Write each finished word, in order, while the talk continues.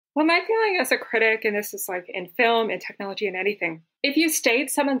Well, my feeling as a critic, and this is like in film and technology and anything, if you state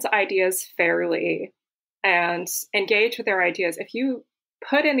someone's ideas fairly and engage with their ideas, if you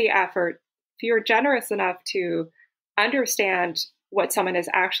put in the effort, if you're generous enough to understand what someone is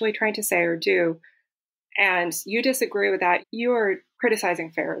actually trying to say or do, and you disagree with that, you are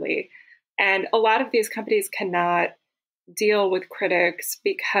criticizing fairly. And a lot of these companies cannot deal with critics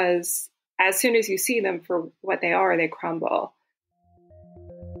because as soon as you see them for what they are, they crumble.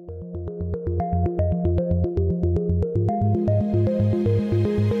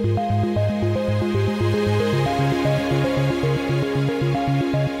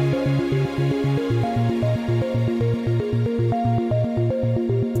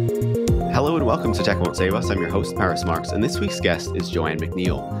 Hello and welcome to Tech Won't Save Us. I'm your host, Marx, and this week's guest is Joanne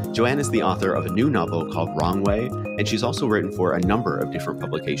McNeil. Joanne is the author of a new novel called Wrong Way, and she's also written for a number of different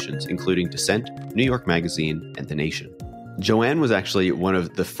publications, including Dissent, New York Magazine, and The Nation. Joanne was actually one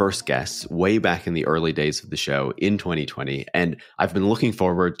of the first guests way back in the early days of the show in 2020, and I've been looking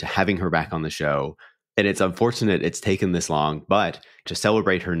forward to having her back on the show. And it's unfortunate it's taken this long, but to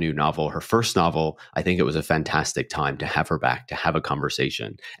celebrate her new novel, her first novel, I think it was a fantastic time to have her back, to have a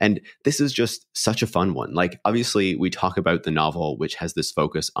conversation. And this is just such a fun one. Like, obviously, we talk about the novel, which has this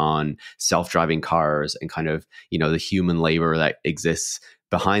focus on self-driving cars and kind of, the human labor that exists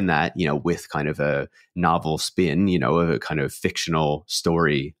behind that, with kind of a novel spin, a kind of fictional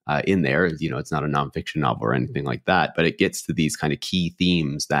story in there. It's not a nonfiction novel or anything like that, but it gets to these kind of key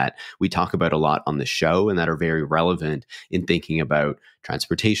themes that we talk about a lot on the show and that are very relevant in thinking about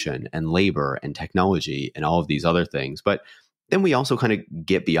transportation and labor and technology and all of these other things. But then we also kind of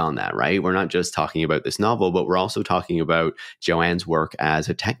get beyond that, right? We're not just talking about this novel, but we're also talking about Joanne's work as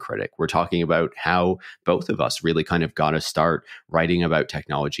a tech critic. We're talking about how both of us really kind of got to start writing about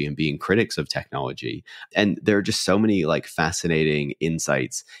technology and being critics of technology. And there are just so many like fascinating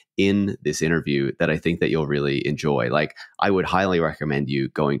insights in this interview that I think that you'll really enjoy. Like, I would highly recommend you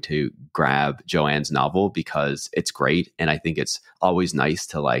going to grab Joanne's novel because it's great. And I think it's always nice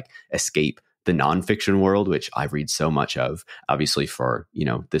to like escape the nonfiction world, which I read so much of, obviously for,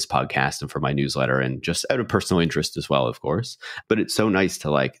 this podcast and for my newsletter and just out of personal interest as well, of course. But it's so nice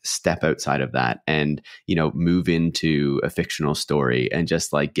to like step outside of that and, move into a fictional story and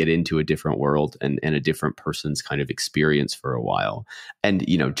just like get into a different world and a different person's kind of experience for a while. And,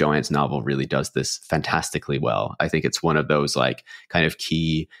 Joanne's novel really does this fantastically well. I think it's one of those like kind of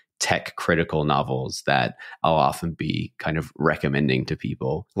key tech critical novels that I'll often be kind of recommending to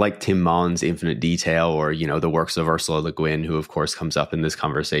people, like Tim Maughan's Infinite Detail or, the works of Ursula Le Guin, who of course comes up in this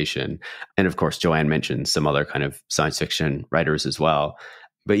conversation. And of course, Joanne mentioned some other kind of science fiction writers as well.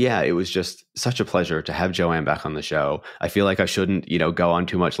 But yeah, it was just such a pleasure to have Joanne back on the show. I feel like I shouldn't, go on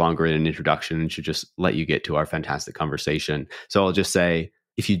too much longer in an introduction and should just let you get to our fantastic conversation. So I'll just say,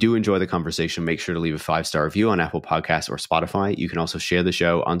 if you do enjoy the conversation, make sure to leave a 5-star review on Apple Podcasts or Spotify. You can also share the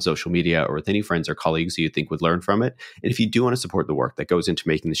show on social media or with any friends or colleagues who you think would learn from it. And if you do want to support the work that goes into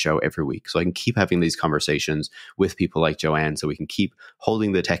making the show every week, so I can keep having these conversations with people like Joanne, so we can keep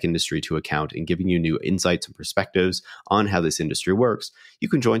holding the tech industry to account and giving you new insights and perspectives on how this industry works, you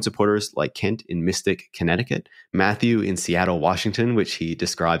can join supporters like Kent in Mystic, Connecticut, Matthew in Seattle, Washington, which he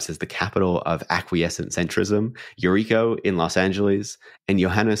describes as the capital of acquiescent centrism, Yuriko in Los Angeles, and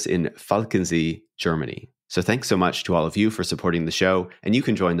Johannes in Falkensee, Germany. So thanks so much to all of you for supporting the show, and you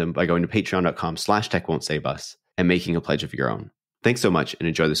can join them by going to patreon.com/techwon'tsavus and making a pledge of your own. Thanks so much and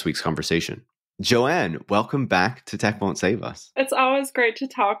enjoy this week's conversation. Joanne, welcome back to Tech Won't Save Us. It's always great to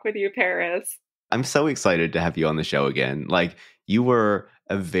talk with you, Paris. I'm so excited to have you on the show again. Like, you were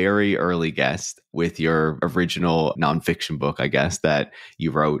a very early guest with your original nonfiction book, I guess, that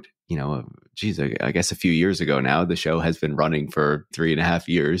you wrote, I guess a few years ago now. The show has been running for 3.5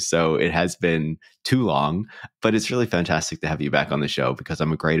 years, so it has been too long. But it's really fantastic to have you back on the show because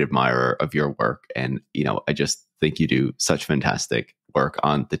I'm a great admirer of your work. And, I just think you do such fantastic work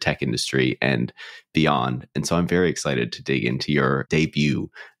on the tech industry and beyond. And so I'm very excited to dig into your debut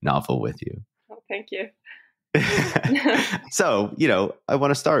novel with you. Oh, thank you. So, I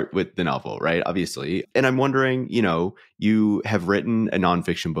want to start with the novel, right? Obviously. And I'm wondering, you have written a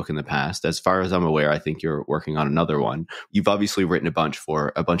nonfiction book in the past. As far as I'm aware, I think you're working on another one. You've obviously written a bunch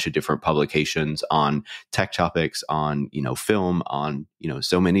for a bunch of different publications on tech topics, on, film, on,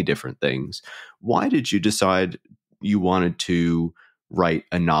 so many different things. Why did you decide you wanted to write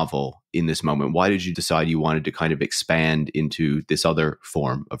a novel in this moment? Why did you decide you wanted to kind of expand into this other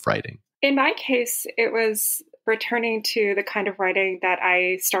form of writing? In my case, it was returning to the kind of writing that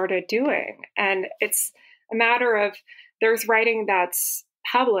I started doing. And it's a matter of there's writing that's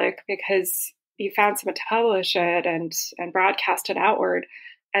public because you found someone to publish it and broadcast it outward.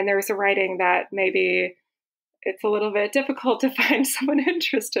 And there's a writing that maybe it's a little bit difficult to find someone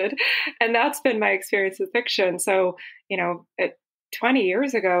interested. And that's been my experience with fiction. So, 20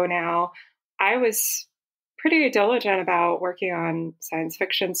 years ago now, I was pretty diligent about working on science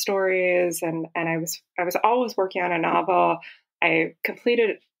fiction stories, and I was always working on a novel. I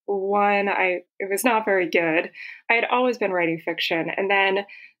completed one. It was not very good. I had always been writing fiction, and then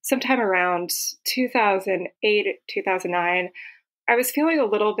sometime around 2008, 2009, I was feeling a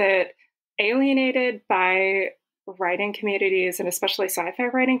little bit alienated by writing communities, and especially sci-fi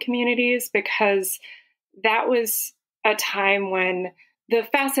writing communities, because that was a time when the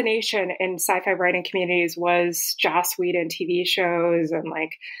fascination in sci-fi writing communities was Joss Whedon TV shows and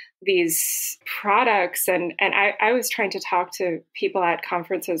like these products. And I was trying to talk to people at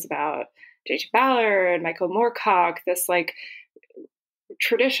conferences about J.G. Ballard, Michael Moorcock, this like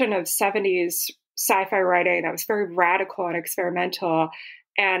tradition of 70s sci-fi writing that was very radical and experimental.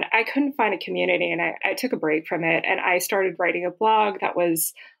 And I couldn't find a community, and I took a break from it. And I started writing a blog that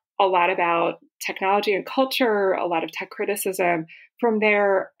was a lot about technology and culture, a lot of tech criticism. From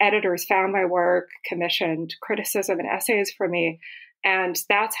there, editors found my work, commissioned criticism and essays for me. And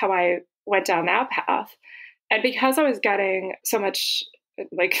that's how I went down that path. And because I was getting so much,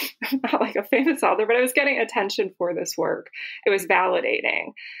 like, not like a famous author, but I was getting attention for this work, it was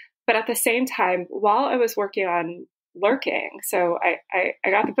validating. But at the same time, while I was working on Lurking, so I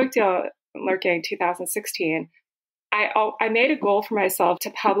got the book deal in Lurking 2016, I made a goal for myself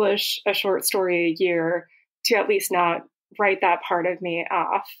to publish a short story a year, to at least not write that part of me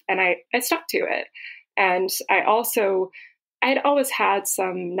off. And I stuck to it. And I had always had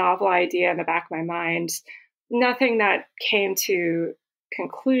some novel idea in the back of my mind, nothing that came to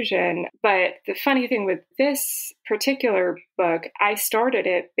conclusion. But the funny thing with this particular book, I started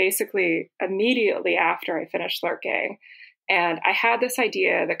it basically immediately after I finished Lurking. And I had this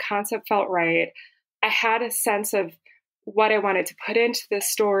idea, the concept felt right. I had a sense of what I wanted to put into this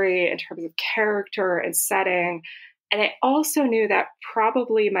story in terms of character and setting. And I also knew that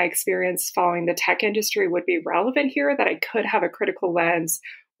probably my experience following the tech industry would be relevant here, that I could have a critical lens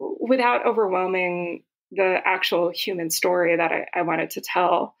without overwhelming the actual human story that I wanted to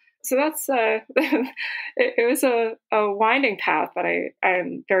tell. So that's it was a winding path, but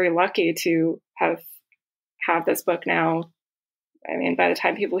I'm very lucky to have this book now. I mean, by the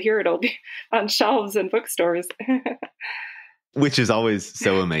time people hear it, it'll be on shelves in bookstores. Which is always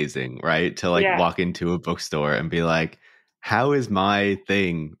so amazing, right? To like walk into a bookstore and be like, how is my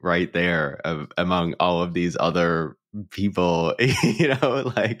thing right there among all of these other people?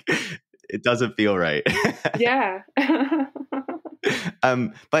 Like it doesn't feel right. Yeah.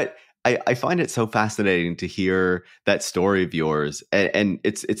 But I find it so fascinating to hear that story of yours. And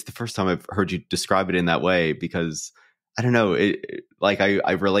it's the first time I've heard you describe it in that way, because I don't know,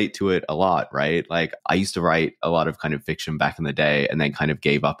 I relate to it a lot, right? Like I used to write a lot of kind of fiction back in the day and then kind of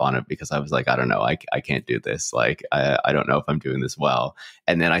gave up on it because I was like, I don't know, I can't do this. Like, I don't know if I'm doing this well.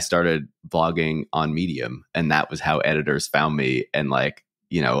 And then I started blogging on Medium, and that was how editors found me. And like,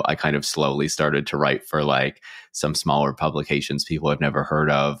 I kind of slowly started to write for like some smaller publications people have never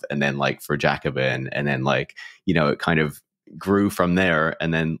heard of. And then like for Jacobin, and then like, it kind of grew from there.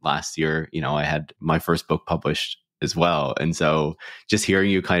 And then last year, I had my first book published as well. And so just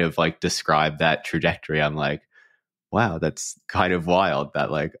hearing you kind of like describe that trajectory, I'm like, wow, that's kind of wild that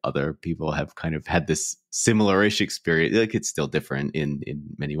like other people have kind of had this similar-ish experience. Like it's still different in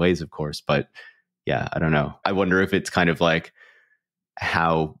many ways, of course, but yeah, I don't know. I wonder if it's kind of like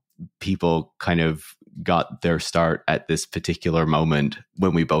how people kind of got their start at this particular moment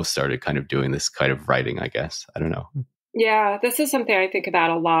when we both started kind of doing this kind of writing, I guess. I don't know. Yeah, this is something I think about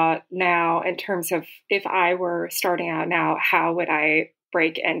a lot now in terms of if I were starting out now, how would I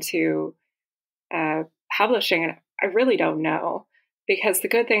break into publishing? And I really don't know, because the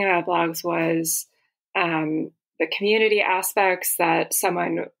good thing about blogs was the community aspects, that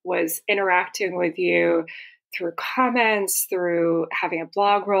someone was interacting with you through comments, through having a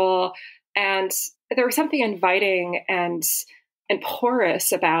blog roll. And there was something inviting and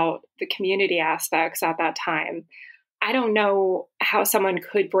porous about the community aspects at that time. I don't know how someone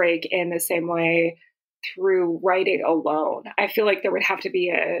could break in the same way through writing alone. I feel like there would have to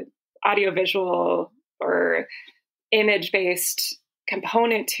be a audiovisual or image-based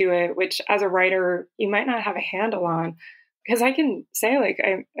component to it, which as a writer, you might not have a handle on. Because I can say, like,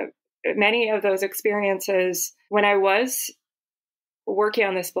 many of those experiences, when I was working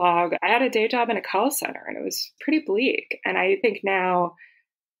on this blog, I had a day job in a call center, and it was pretty bleak. And I think now,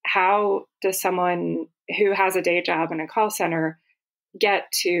 how does someone who has a day job in a call center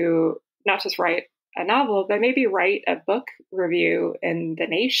get to not just write a novel, but maybe write a book review in The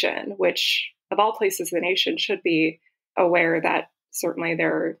Nation, which of all places, The Nation should be aware that certainly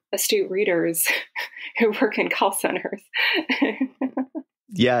there are astute readers who work in call centers.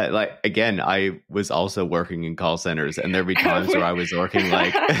 Yeah, like again, I was also working in call centers, and there'd be times where I was working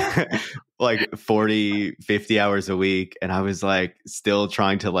like like 40, 50 hours a week, and I was like still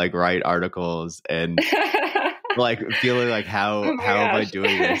trying to like write articles and like feeling like how Oh my am I gosh.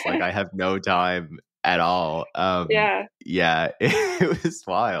 doing this? Like I have no time at all. Yeah. Yeah, it was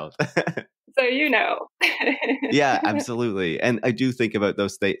wild. So you know. Yeah, absolutely. And I do think about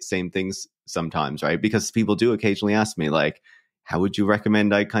those same things sometimes, right? Because people do occasionally ask me, like, how would you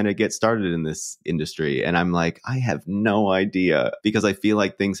recommend I kind of get started in this industry? And I'm like, I have no idea, because I feel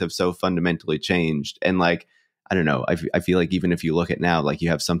like things have so fundamentally changed. And like, I don't know, I feel like even if you look at now, like you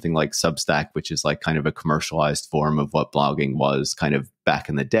have something like Substack, which is like kind of a commercialized form of what blogging was kind of back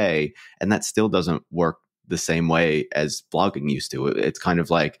in the day. And that still doesn't work the same way as blogging used to. It's kind of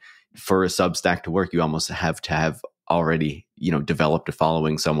like, for a Substack to work, you almost have to have already, developed a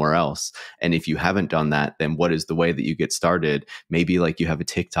following somewhere else. And if you haven't done that, then what is the way that you get started? Maybe like you have a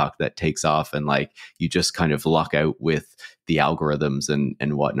TikTok that takes off and like you just kind of luck out with the algorithms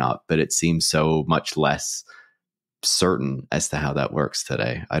and whatnot. But it seems so much less certain as to how that works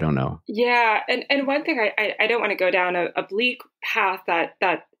today. I don't know. Yeah. And one thing I don't want to go down a bleak path that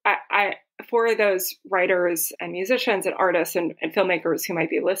I for those writers and musicians and artists and filmmakers who might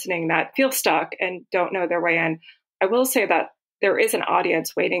be listening that feel stuck and don't know their way in, I will say that there is an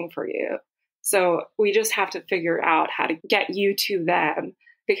audience waiting for you. So we just have to figure out how to get you to them,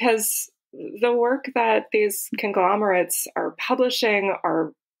 because the work that these conglomerates are publishing,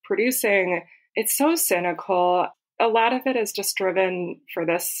 are producing, it's so cynical. A lot of it is just driven for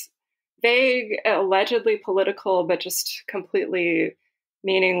this vague, allegedly political, but just completely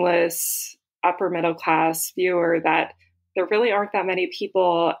meaningless upper middle class viewer that there really aren't that many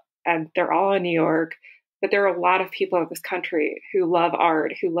people, and they're all in New York, but there are a lot of people in this country who love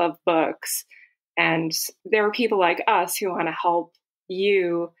art, who love books, and there are people like us who want to help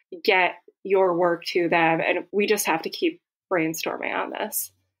you get your work to them, and we just have to keep brainstorming on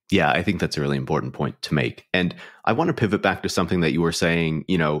this. Yeah, I think that's a really important point to make. And I want to pivot back to something that you were saying,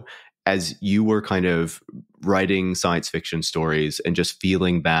 as you were kind of writing science fiction stories and just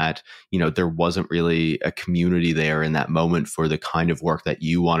feeling that, there wasn't really a community there in that moment for the kind of work that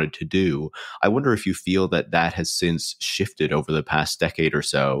you wanted to do. I wonder if you feel that that has since shifted over the past decade or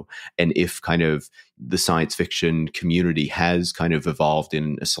so, and if kind of the science fiction community has kind of evolved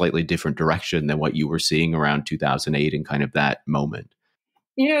in a slightly different direction than what you were seeing around 2008 and kind of that moment.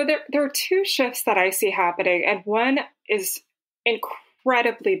 There are two shifts that I see happening, and one is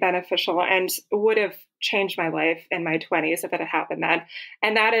incredibly beneficial and would have changed my life in my 20s if it had happened then.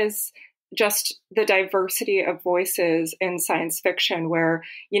 And that is just the diversity of voices in science fiction, where,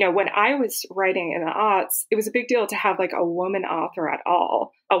 when I was writing in the aughts, it was a big deal to have like a woman author at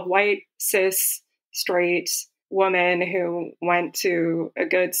all, a white, cis, straight woman who went to a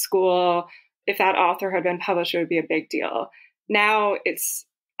good school. If that author had been published, it would be a big deal. Now it's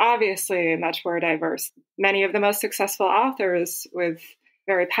obviously much more diverse. Many of the most successful authors with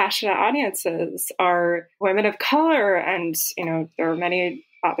very passionate audiences are women of color. And, there are many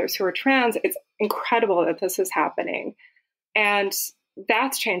authors who are trans. It's incredible that this is happening. And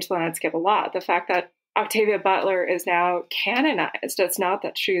that's changed the landscape a lot. The fact that Octavia Butler is now canonized. It's not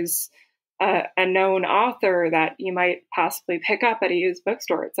that she's a known author that you might possibly pick up at a used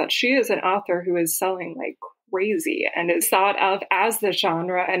bookstore. It's that she is an author who is selling like crazy and is thought of as the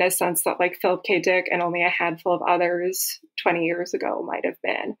genre in a sense that like Philip K. Dick and only a handful of others 20 years ago might have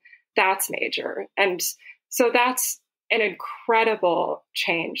been. That's major. And so that's an incredible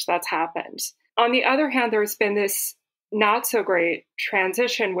change that's happened. On the other hand, there's been this not so great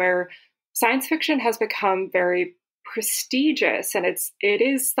transition where science fiction has become very prestigious, and it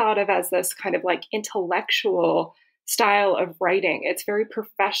is thought of as this kind of like intellectual style of writing. It's very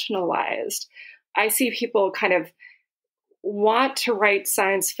professionalized. I see people kind of want to write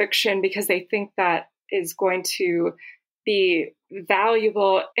science fiction because they think that is going to be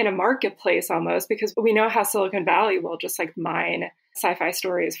valuable in a marketplace almost, because we know how Silicon Valley will just like mine sci-fi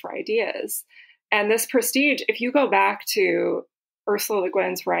stories for ideas. And this prestige, if you go back to Ursula Le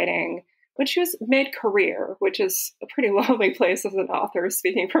Guin's writing when she was mid-career, which is a pretty lonely place as an author,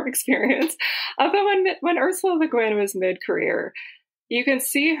 speaking from experience, but when Ursula Le Guin was mid-career, you can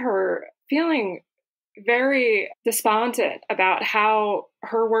see her feeling very despondent about how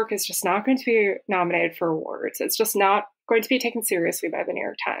her work is just not going to be nominated for awards. It's just not going to be taken seriously by the New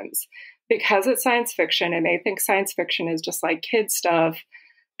York Times because it's science fiction, and they think science fiction is just like kid stuff.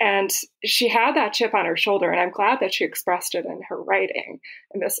 And she had that chip on her shoulder, and I'm glad that she expressed it in her writing,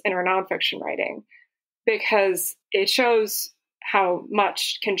 in her nonfiction writing, because it shows how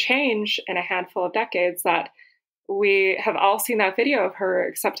much can change in a handful of decades. That we have all seen that video of her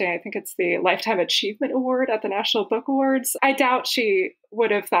accepting, I think it's the Lifetime Achievement Award at the National Book Awards. I doubt she would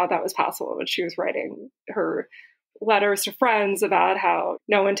have thought that was possible when she was writing her letters to friends about how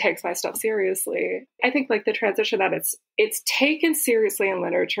no one takes my stuff seriously. I think like the transition that it's taken seriously in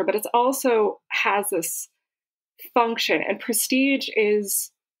literature, but it's also has this function, and prestige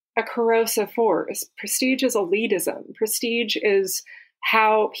is a corrosive force. Prestige is elitism. Prestige is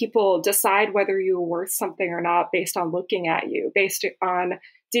how people decide whether you're worth something or not based on looking at you, based on,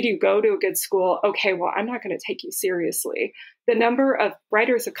 did you go to a good school? Okay, well, I'm not going to take you seriously. The number of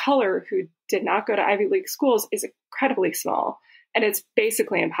writers of color who did not go to Ivy League schools is incredibly small. And it's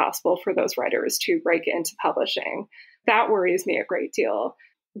basically impossible for those writers to break into publishing. That worries me a great deal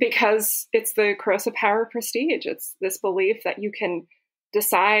because it's the corrosive power of prestige. It's this belief that you can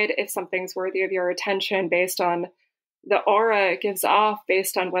decide if something's worthy of your attention based on the aura it gives off,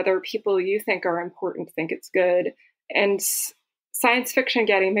 based on whether people you think are important think it's good. And science fiction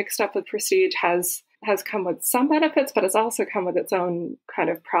getting mixed up with prestige has come with some benefits, but it's also come with its own kind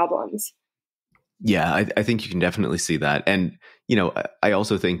of problems. Yeah, I think you can definitely see that. And, I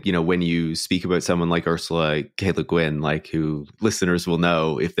also think, when you speak about someone like Ursula K. Le Guin, like who listeners will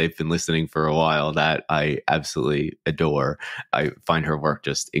know if they've been listening for a while, that I absolutely adore. I find her work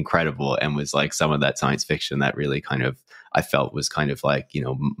just incredible and was like some of that science fiction that really kind of, I felt was kind of like,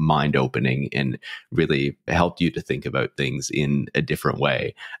 mind opening and really helped you to think about things in a different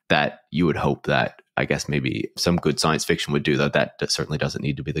way that you would hope that, I guess, maybe some good science fiction would do, though that certainly doesn't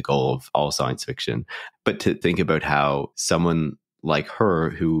need to be the goal of all science fiction. But to think about how someone like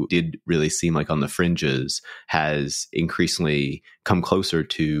her, who did really seem like on the fringes, has increasingly come closer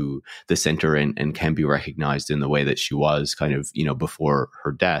to the center and can be recognized in the way that she was kind of, before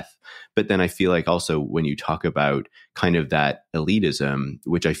her death. But then I feel like also when you talk about kind of that elitism,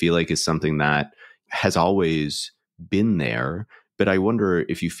 which I feel like is something that has always been there, but I wonder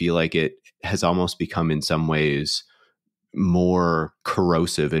if you feel like it has almost become in some ways more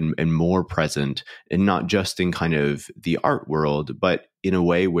corrosive and more present, and not just in kind of the art world, but in a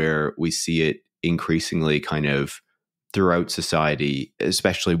way where we see it increasingly kind of throughout society,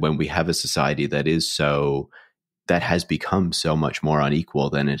 especially when we have a society that has become so much more unequal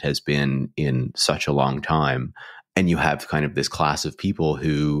than it has been in such a long time. And you have kind of this class of people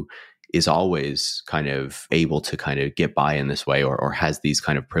who is always kind of able to kind of get by in this way, or has these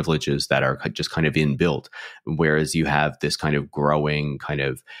kind of privileges that are just kind of inbuilt. Whereas you have this kind of growing kind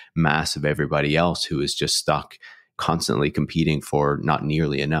of mass of everybody else who is just stuck constantly competing for not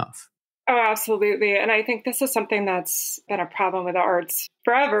nearly enough. Oh, absolutely. And I think this is something that's been a problem with the arts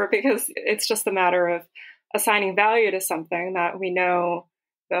forever, because it's just a matter of assigning value to something that we know.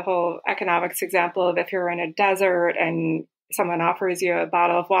 The whole economics example of if you're in a desert and someone offers you a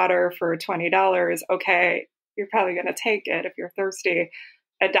bottle of water for $20, okay, you're probably going to take it if you're thirsty.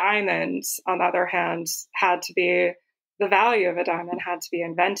 A diamond, on the other hand, the value of a diamond had to be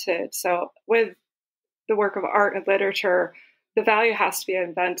invented. So with the work of art and literature, the value has to be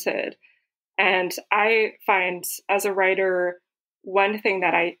invented. And I find as a writer, one thing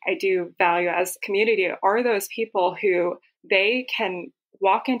that I do value as community are those people who they can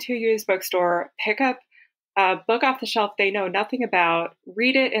walk into a used bookstore, pick up a book off the shelf they know nothing about,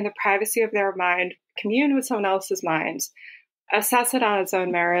 read it in the privacy of their mind, commune with someone else's mind, assess it on its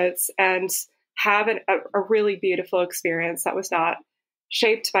own merits, and have a really beautiful experience that was not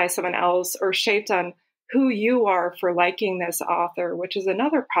shaped by someone else or shaped on who you are for liking this author, which is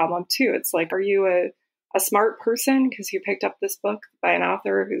another problem too. It's like, are you a smart person because you picked up this book by an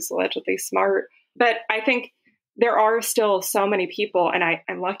author who's allegedly smart? But I think there are still so many people, and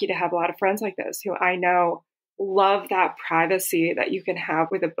I'm lucky to have a lot of friends like this who I know love that privacy that you can have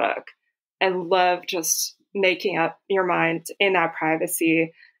with a book and love just making up your mind in that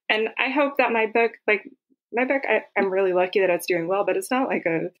privacy. And I hope that my book, I'm really lucky that it's doing well, but it's not like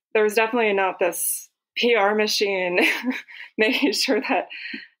there's definitely not this PR machine making sure that,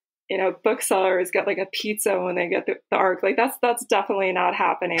 booksellers get like a pizza when they get the ARC. Like that's definitely not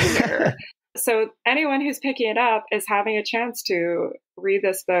happening here. So anyone who's picking it up is having a chance to read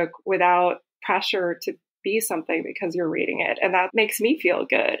this book without pressure to be something because you're reading it. And that makes me feel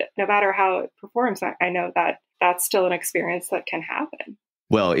good. No matter how it performs, I know that that's still an experience that can happen.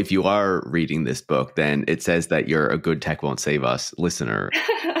 Well, if you are reading this book, then it says that you're a good Tech Won't Save Us listener.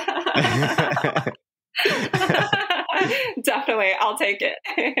 Definitely. definitely. I'll take it.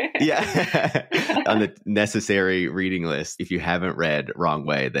 Yeah. On the necessary reading list, if you haven't read Wrong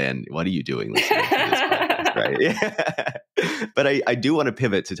Way, then what are you doing listening to this podcast, right? Yeah. But I do want to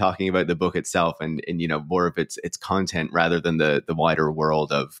pivot to talking about the book itself and more of its content rather than the wider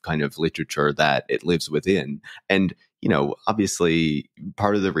world of kind of literature that it lives within. And obviously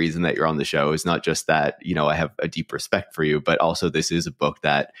part of the reason that you're on the show is not just that, I have a deep respect for you, but also this is a book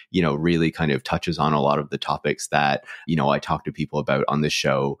that, really kind of touches on a lot of the topics that, I talk to people about on this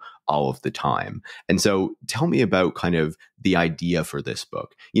show all of the time. And so tell me about kind of the idea for this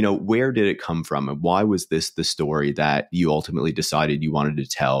book. Where did it come from and why was this the story that you ultimately decided you wanted to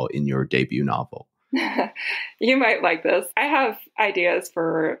tell in your debut novel? You might like this. I have ideas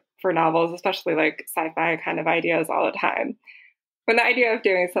for novels, especially like sci-fi kind of ideas all the time. When the idea of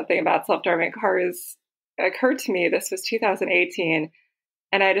doing something about self-driving cars occurred to me, this was 2018,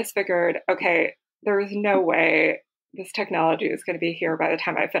 and I just figured, okay, there is no way this technology is going to be here by the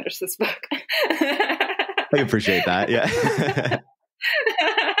time I finish this book. I appreciate that. Yeah.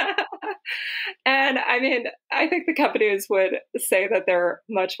 And I mean, I think the companies would say that they're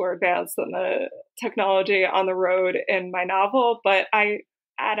much more advanced than the technology on the road in my novel, but I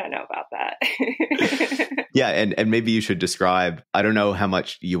don't know about that. Yeah, and maybe you should describe, I don't know how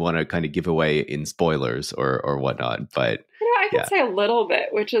much you want to kind of give away in spoilers or whatnot, but I can say a little bit,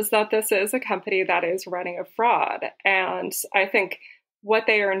 which is that this is a company that is running a fraud. And I think what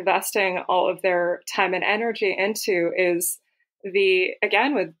they are investing all of their time and energy into is with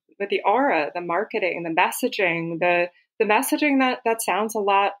the aura, the marketing, the messaging, the messaging that sounds a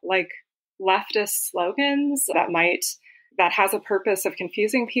lot like leftist slogans that has a purpose of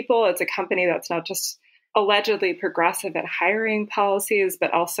confusing people. It's a company that's not just allegedly progressive at hiring policies,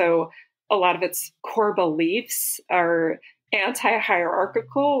 but also a lot of its core beliefs are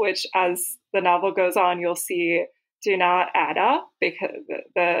anti-hierarchical, which as the novel goes on, you'll see do not add up because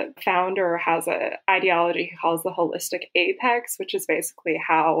the founder has an ideology he calls the holistic apex, which is basically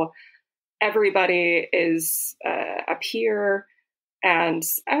how everybody is a peer. And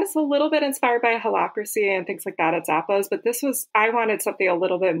I was a little bit inspired by holacracy and things like that at Zappos, but I wanted something a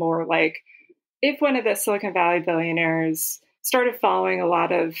little bit more like if one of the Silicon Valley billionaires started following a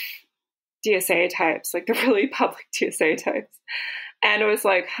lot of DSA types, like the really public DSA types, and it was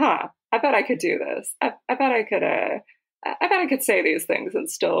like, I bet I could do this. I bet I could say these things and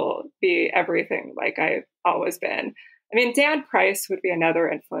still be everything like I've always been. I mean, Dan Price would be another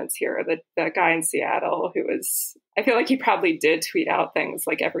influence here, the guy in Seattle who I feel like he probably did tweet out things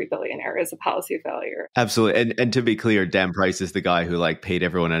like every billionaire is a policy failure. Absolutely. And to be clear, Dan Price is the guy who paid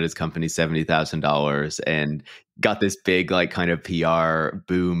everyone at his company $70,000 and got this big kind of PR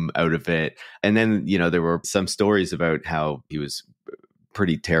boom out of it. And then, there were some stories about how he was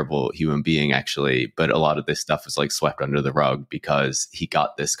pretty terrible human being actually, but a lot of this stuff was swept under the rug because he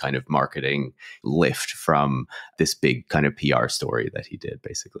got this kind of marketing lift from this big kind of PR story that he did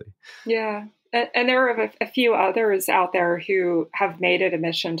basically. Yeah. And there are a few others out there who have made it a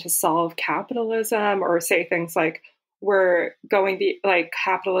mission to solve capitalism or say things like,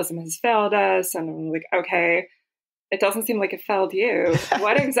 capitalism has failed us. And I'm like, okay, it doesn't seem like it failed you.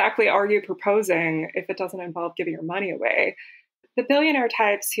 What exactly are you proposing if it doesn't involve giving your money away? The billionaire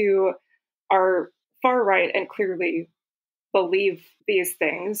types who are far right and clearly believe these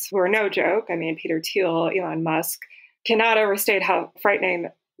things were no joke. I mean, Peter Thiel, Elon Musk, cannot overstate how frightening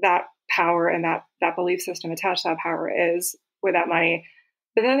that power and that belief system attached to that power is with that money.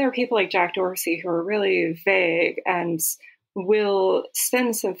 But then there are people like Jack Dorsey who are really vague and will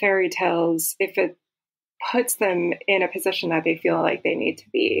spin some fairy tales if it puts them in a position that they feel like they need to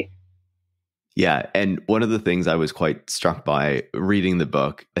be. Yeah. And one of the things I was quite struck by reading the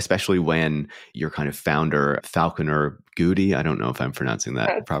book, especially when your kind of founder, Falconer Goody, I don't know if I'm pronouncing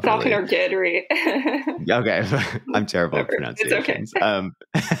that properly. Falconer Guidry. Okay. I'm terrible at pronunciations. It's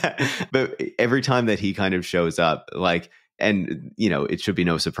okay. But every time that he kind of shows up, and, it should be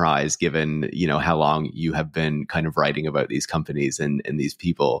no surprise given, how long you have been kind of writing about these companies and these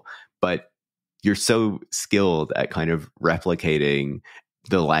people, but you're so skilled at kind of replicating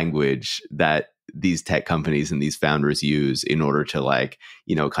the language that these tech companies and these founders use in order to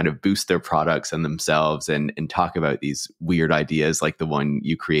kind of boost their products and themselves and talk about these weird ideas like the one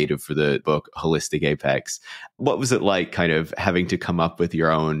you created for the book Holistic Apex. What was it like kind of having to come up with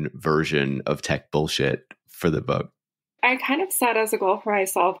your own version of tech bullshit for the book? I kind of set as a goal for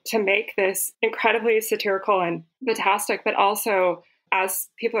myself to make this incredibly satirical and fantastic, but also as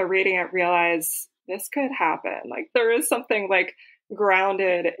people are reading it, realize this could happen. There is something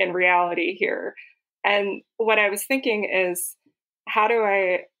grounded in reality here. And what I was thinking is, how do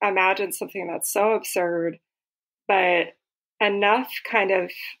I imagine something that's so absurd, but enough kind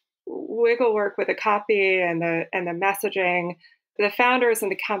of wiggle work with the copy and the messaging, the founders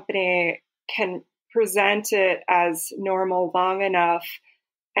and the company can present it as normal long enough,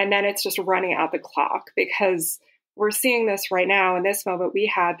 and then it's just running out the clock, because we're seeing this right now in this moment.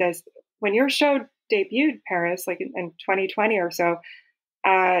 We had this when your show debuted, Paris, like in 2020 or so.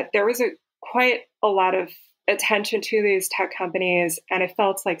 There was quite a lot of attention to these tech companies, and it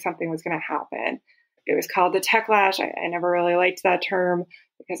felt like something was going to happen. It was called the techlash. I never really liked that term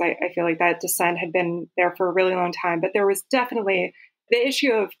because I feel like that dissent had been there for a really long time. But there was definitely the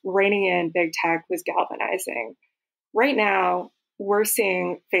issue of reining in big tech was galvanizing. Right now, we're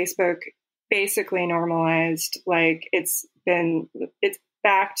seeing Facebook basically normalized. Like it's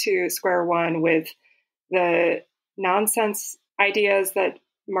back to square one with the nonsense ideas that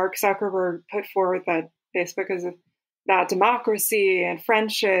Mark Zuckerberg put forward, that Facebook is about democracy and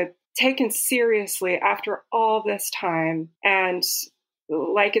friendship, taken seriously after all this time, and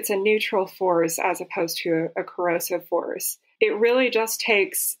like it's a neutral force as opposed to a corrosive force. It really just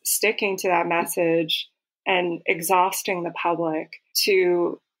takes sticking to that message and exhausting the public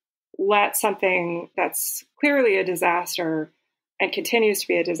to let something that's clearly a disaster and continues to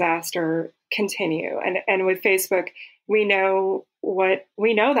be a disaster continue. And with Facebook, we know the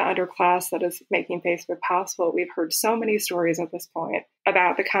underclass that is making Facebook possible. We've heard so many stories at this point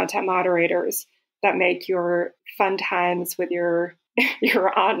about the content moderators that make your fun times with your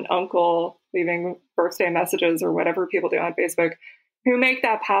aunt and uncle leaving birthday messages or whatever people do on Facebook, who make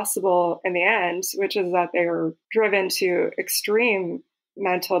that possible in the end, which is that they are driven to extreme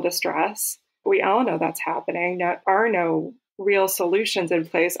mental distress. We all know that's happening. There are no real solutions in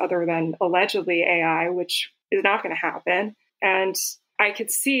place other than allegedly AI, which is not going to happen. And I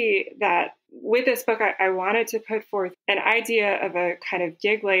could see that with this book, I wanted to put forth an idea of a kind of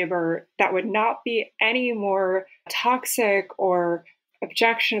gig labor that would not be any more toxic or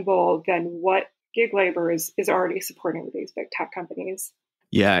objectionable than what gig labor is already supporting with these big tech companies.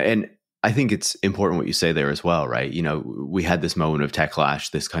 Yeah. And I think it's important what you say there as well, right? You know, we had this moment of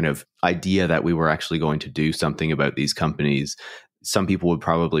techlash, this kind of idea that we were actually going to do something about these companies. Some people would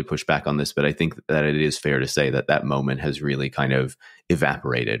probably push back on this, but I think that it is fair to say that that moment has really kind of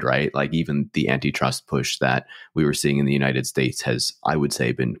evaporated, right? Like even the antitrust push that we were seeing in the United States has, I would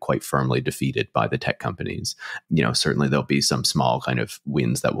say, been quite firmly defeated by the tech companies. You know, certainly there'll be some small kind of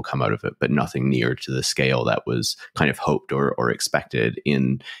wins that will come out of it, but nothing near to the scale that was kind of hoped or expected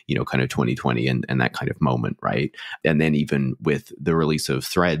in, you know, kind of 2020 and that kind of moment, right? And then even with the release of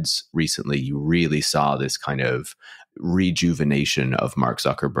Threads recently, you really saw this kind of rejuvenation of Mark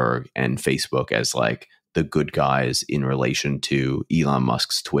Zuckerberg and Facebook as like the good guys in relation to Elon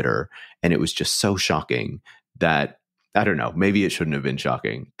Musk's Twitter. And it was just so shocking that, I don't know, maybe it shouldn't have been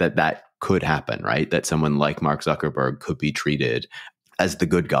shocking that could happen, right? That someone like Mark Zuckerberg could be treated as the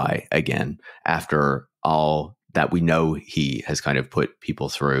good guy again, after all that we know he has kind of put people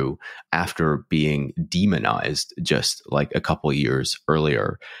through, after being demonized just like a couple of years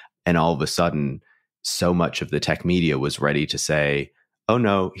earlier. And all of a sudden, so much of the tech media was ready to say, oh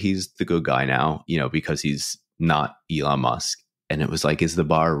no, he's the good guy now, you know, because he's not Elon Musk. And it was like, is the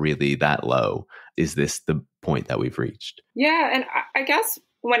bar really that low? Is this the point that we've reached? Yeah. And I guess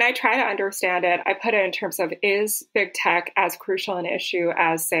when I try to understand it, I put it in terms of, is big tech as crucial an issue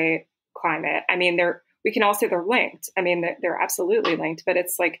as, say, climate? I mean, we can all say they're linked. I mean, they're absolutely linked, but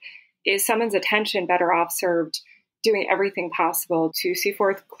it's like, is someone's attention better off served doing everything possible to see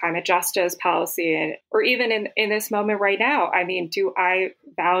forth climate justice policy, or even in this moment right now? I mean, do I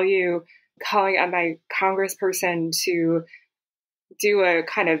value calling on my congressperson to do a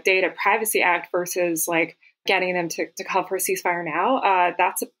kind of data privacy act versus like getting them to call for a ceasefire now?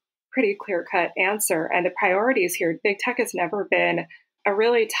 That's a pretty clear-cut answer. And the priorities here, big tech has never been a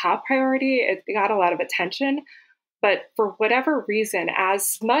really top priority. It got a lot of attention. But for whatever reason,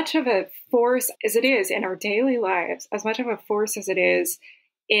 as much of a force as it is in our daily lives, as much of a force as it is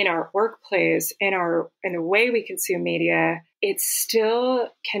in our workplace, in the way we consume media, it still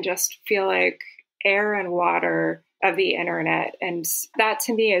can just feel like air and water of the internet. And that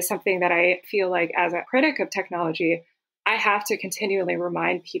to me is something that I feel like as a critic of technology, I have to continually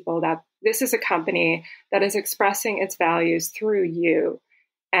remind people that this is a company that is expressing its values through you.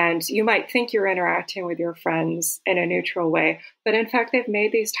 And you might think you're interacting with your friends in a neutral way, but in fact, they've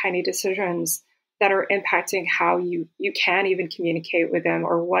made these tiny decisions that are impacting how you can even communicate with them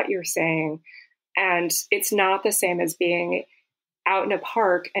or what you're saying. And it's not the same as being out in a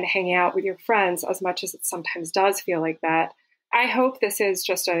park and hanging out with your friends, as much as it sometimes does feel like that. I hope this is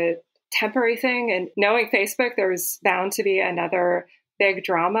just a temporary thing. And knowing Facebook, there's bound to be another big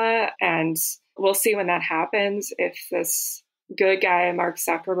drama. And we'll see when that happens, if this good guy Mark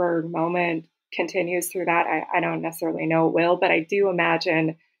Zuckerberg moment continues through that. I don't necessarily know it will, but I do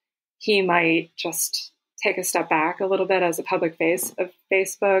imagine he might just take a step back a little bit as a public face of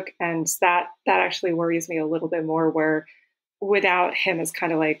Facebook. And that actually worries me a little bit more, where without him as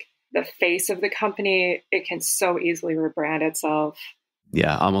kind of like the face of the company, it can so easily rebrand itself.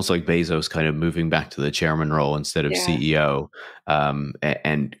 Yeah, almost like Bezos kind of moving back to the chairman role instead of CEO.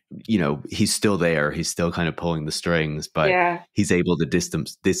 And, he's still there. He's still kind of pulling the strings, but he's able to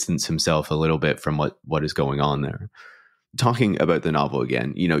distance himself a little bit from what is going on there. Talking about the novel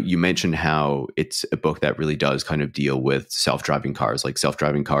again, you mentioned how it's a book that really does kind of deal with self-driving cars. Like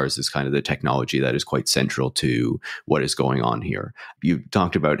self-driving cars is kind of the technology that is quite central to what is going on here. You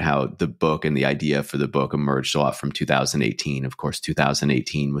talked about how the book and the idea for the book emerged a lot from 2018. Of course,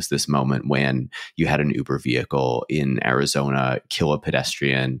 2018 was this moment when you had an Uber vehicle in Arizona kill a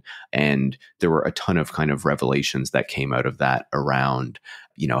pedestrian. And there were a ton of kind of revelations that came out of that around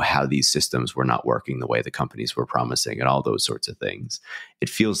how these systems were not working the way the companies were promising and all those sorts of things. It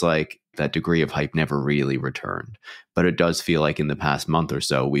feels like that degree of hype never really returned, but it does feel like in the past month or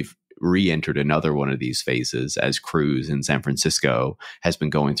so, we've re-entered another one of these phases as Cruise in San Francisco has been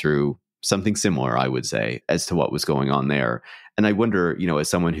going through something similar, I would say, as to what was going on there. And I wonder, as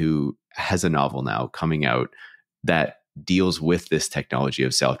someone who has a novel now coming out that deals with this technology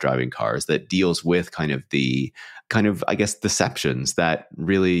of self-driving cars, that deals with I guess, deceptions that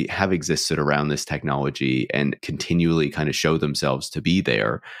really have existed around this technology and continually kind of show themselves to be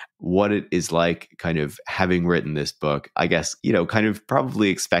there. What it is like kind of having written this book, I guess, kind of probably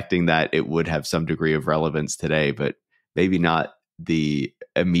expecting that it would have some degree of relevance today, but maybe not the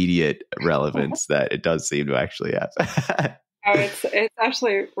immediate relevance that it does seem to actually have. Oh, it's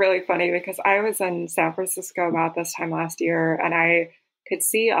actually really funny because I was in San Francisco about this time last year, and I could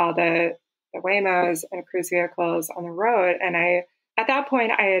see all the Waymos and Cruise vehicles on the road. And at that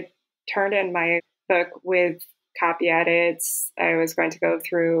point, I had turned in my book with copy edits. I was going to go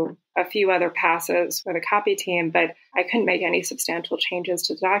through a few other passes with a copy team, but I couldn't make any substantial changes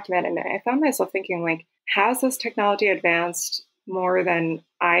to the document. And I found myself thinking, like, has this technology advanced more than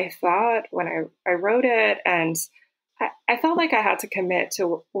I thought when I wrote it? And I felt like I had to commit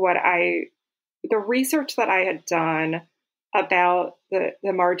to the research that I had done about the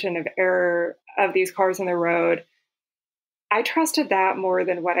margin of error of these cars on the road. I trusted that more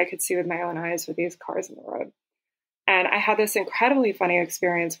than what I could see with my own eyes with these cars on the road. And I had this incredibly funny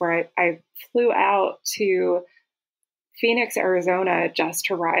experience where I flew out to Phoenix, Arizona, just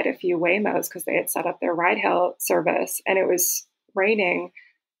to ride a few Waymos because they had set up their ride-hail service, and it was raining.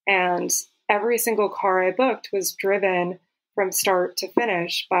 And every single car I booked was driven from start to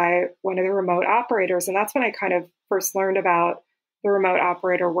finish by one of the remote operators. And that's when I kind of first learned about the remote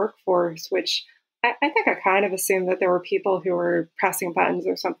operator workforce, which I think I kind of assumed that there were people who were pressing buttons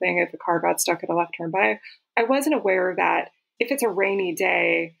or something if a car got stuck at a left turn. But I wasn't aware that if it's a rainy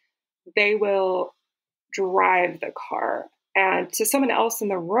day, they will drive the car. And to someone else in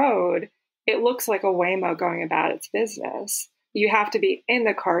the road, it looks like a Waymo going about its business. You have to be in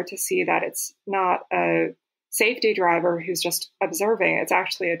the car to see that it's not a safety driver who's just observing. It's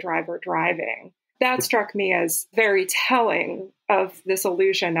actually a driver driving. That struck me as very telling of this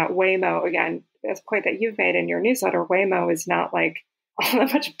illusion that Waymo, again, this point that you've made in your newsletter, Waymo is not like all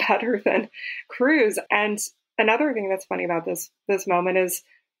that much better than Cruise. And another thing that's funny about this moment is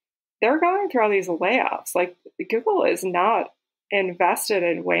they're going through all these layoffs. Like, Google is not invested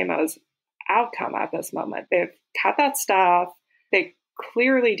in Waymo's outcome at this moment. They've cut that stuff. They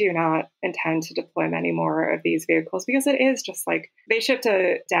clearly do not intend to deploy many more of these vehicles because it is just like they shipped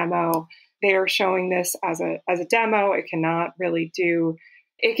a demo. They are showing this as a demo. It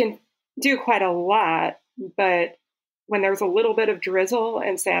can do quite a lot, but when there's a little bit of drizzle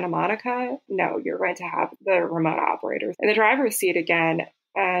in Santa Monica, no, you're going to have the remote operators in the driver's seat again.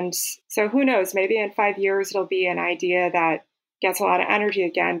 And so who knows, maybe in 5 years, it'll be an idea that gets a lot of energy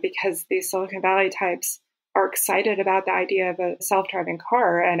again because these Silicon Valley types are excited about the idea of a self-driving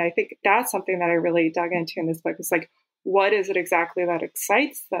car. And I think that's something that I really dug into in this book. Is like, what is it exactly that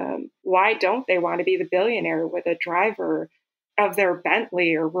excites them? Why don't they want to be the billionaire with a driver of their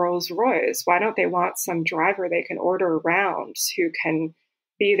Bentley or Rolls Royce? Why don't they want some driver they can order around who can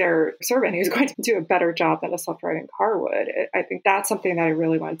be their servant, who's going to do a better job than a self-driving car would? I think that's something that I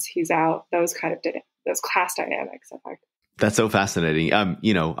really want to tease out, those class dynamics, in fact. That's so fascinating.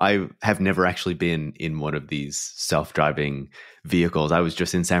 I have never actually been in one of these self-driving vehicles. I was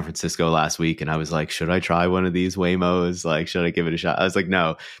just in San Francisco last week and I was like, should I try one of these Waymos? Like, should I give it a shot? I was like,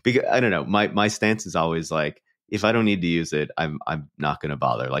 no, because I don't know. My stance is always like, if I don't need to use it, I'm not going to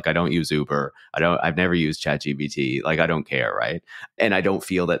bother. Like, I don't use Uber. I've never used ChatGPT. Like, I don't care, right? And I don't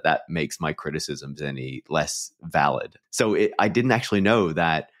feel that that makes my criticisms any less valid. So I didn't actually know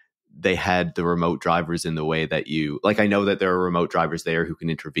that they had the remote drivers in the way that I know that there are remote drivers there who can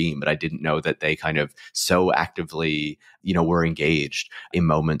intervene, but I didn't know that they kind of so actively, were engaged in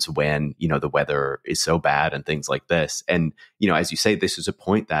moments when, the weather is so bad and things like this. And, as you say, this is a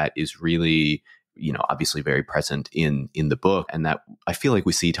point that is really, obviously very present in the book, and that I feel like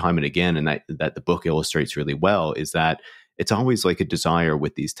we see time and again, and that the book illustrates really well, is that it's always like a desire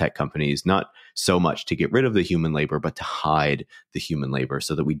with these tech companies, not so much to get rid of the human labor, but to hide the human labor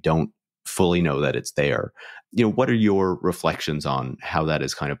so that we don't fully know that it's there. What are your reflections on how that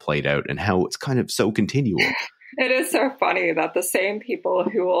is kind of played out and how it's kind of so continual? It is so funny that the same people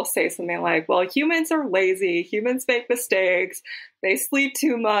who will say something like, well, humans are lazy, humans make mistakes, they sleep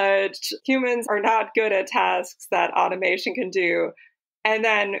too much, humans are not good at tasks that automation can do. And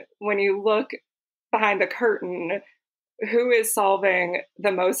then when you look behind the curtain, who is solving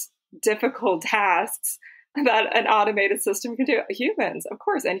the most difficult tasks that an automated system can do? Humans, of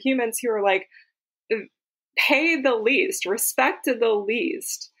course. And humans who are like paid the least, respected the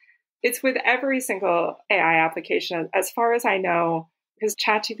least. It's with every single AI application, as far as I know, because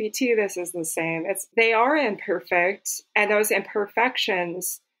ChatGPT, this is the same. They are imperfect, and those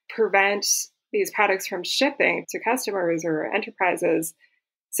imperfections prevent these products from shipping to customers or enterprises.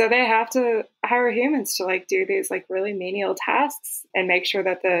 So they have to hire humans to do these really menial tasks and make sure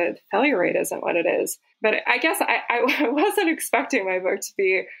that the failure rate isn't what it is. But I guess I wasn't expecting my book to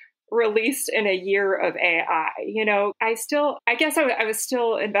be released in a year of AI. I was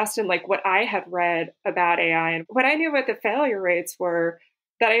still invested in what I had read about AI, and what I knew about the failure rates were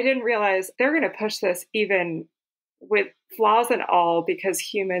that I didn't realize they're going to push this even with flaws and all, because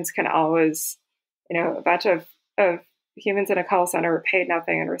humans can always, a bunch of humans in a call center paid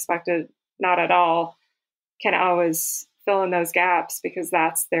nothing and respected not at all can always fill in those gaps because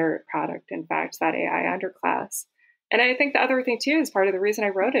that's their product. In fact, that AI underclass. And I think the other thing too is part of the reason I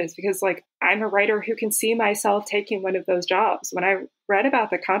wrote it is because I'm a writer who can see myself taking one of those jobs. When I read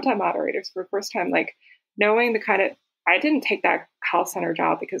about the content moderators for the first time, knowing I didn't take that call center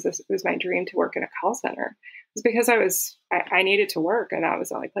job because it was my dream to work in a call center. It was because I needed to work, and that was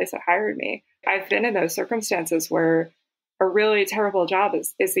the only place that hired me. I've been in those circumstances where a really terrible job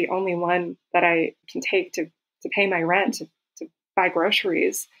is the only one that I can take to pay my rent, to buy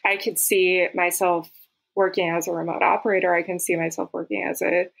groceries. I could see myself working as a remote operator. I can see myself working as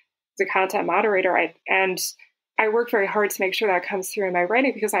a content moderator. I work very hard to make sure that comes through in my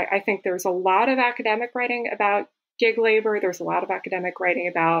writing, because I think there's a lot of academic writing about gig labor. There's a lot of academic writing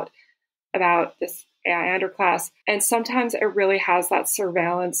about this AI underclass. And sometimes it really has that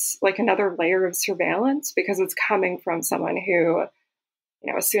surveillance, another layer of surveillance, because it's coming from someone who,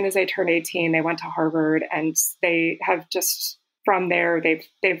 as soon as they turned 18, they went to Harvard, and they have just, from there,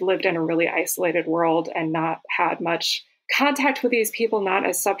 they've lived in a really isolated world and not had much contact with these people, not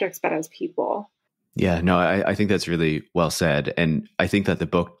as subjects, but as people. Yeah, no, I think that's really well said. And I think that the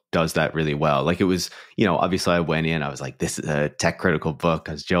book does that really well. It was, obviously I went in, I was like, this is a tech critical book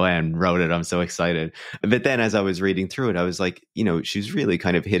because Joanne wrote it. I'm so excited. But then as I was reading through it, I was like, she's really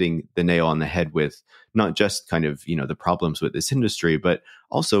kind of hitting the nail on the head with not just kind of, the problems with this industry, but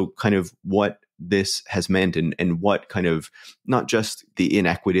also kind of what this has meant and what kind of, not just the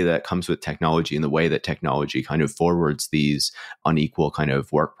inequity that comes with technology and the way that technology kind of forwards these unequal kind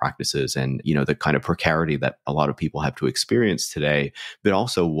of work practices and, the kind of precarity that a lot of people have to experience today, but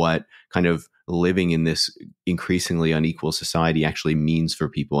also what kind of living in this increasingly unequal society actually means for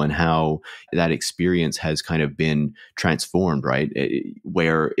people and how that experience has kind of been transformed, right?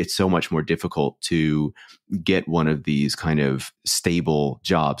 Where it's so much more difficult to get one of these kind of stable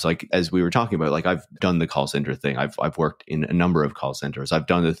jobs. As we were talking about, I've done the call center thing. I've worked in a number of call centers. I've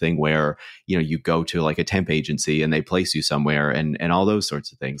done the thing where, you go to a temp agency and they place you somewhere and all those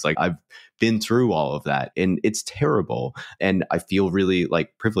sorts of things. I've been through all of that, and it's terrible. And I feel really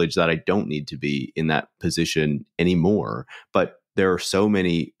privileged that I don't need to be in that position anymore. But there are so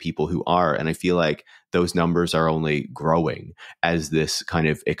many people who are, and I feel like those numbers are only growing as this kind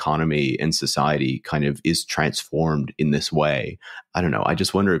of economy and society kind of is transformed in this way. I don't know. I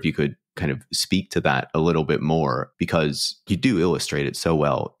just wonder if you could kind of speak to that a little bit more, because you do illustrate it so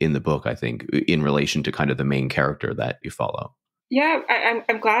well in the book, I think, in relation to kind of the main character that you follow. Yeah,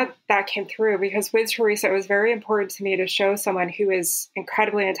 I'm glad that came through, because with Teresa, it was very important to me to show someone who is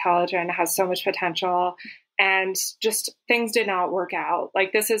incredibly intelligent, has so much potential, and just things did not work out.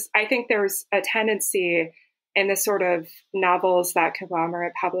 I think there's a tendency in the sort of novels that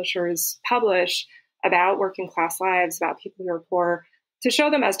conglomerate publishers publish about working class lives, about people who are poor, to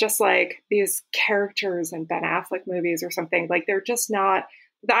show them as just like these characters in Ben Affleck movies or something. Like they're just not,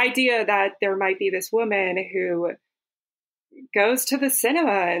 the idea that there might be this woman who goes to the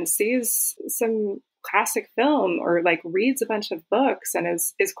cinema and sees some classic film or like reads a bunch of books and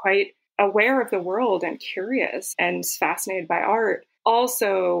is quite aware of the world and curious and fascinated by art.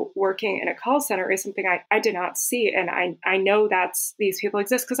 Also working in a call center is something I did not see. And I know that's these people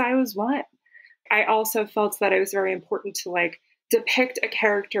exist because I was one. I also felt that it was very important to like depict a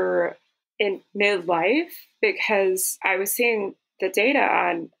character in midlife because I was seeing the data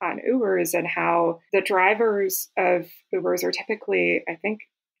on Ubers and how the drivers of Ubers are typically, I think,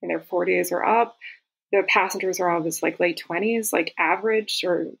 in their 40s or up. The passengers are always like late 20s, like average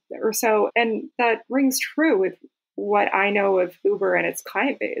or so. And that rings true with what I know of Uber and its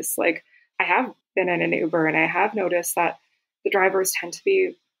client base. Like I have been in an Uber and I have noticed that the drivers tend to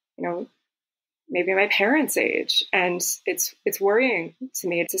be, maybe my parents' age. And it's worrying to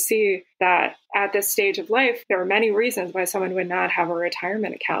me to see that at this stage of life, there are many reasons why someone would not have a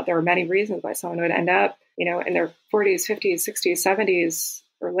retirement account. There are many reasons why someone would end up, in their 40s, 50s, 60s, 70s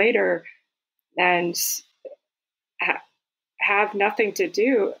or later and have nothing to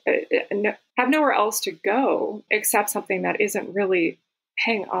do, have nowhere else to go except something that isn't really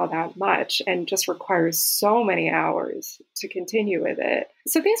paying all that much and just requires so many hours to continue with it.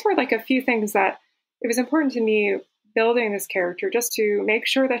 So these were like a few things that it was important to me building this character just to make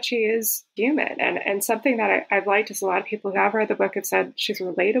sure that she is human. And something that I've liked is a lot of people who have read the book have said she's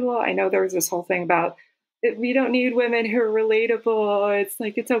relatable. I know there was this whole thing about we don't need women who are relatable. It's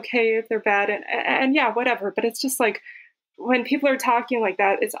like, it's okay if they're bad and yeah, whatever. But it's just like when people are talking like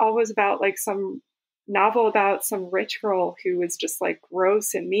that, it's always about like some novel about some rich girl who was just like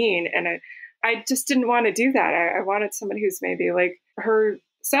gross and mean. And I just didn't want to do that. I wanted someone who's maybe like her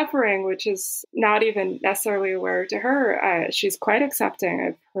suffering, which is not even necessarily aware to her. She's quite accepting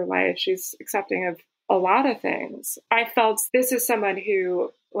of her life. She's accepting of a lot of things. I felt this is someone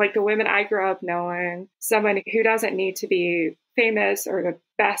who, like the women I grew up knowing, someone who doesn't need to be famous or the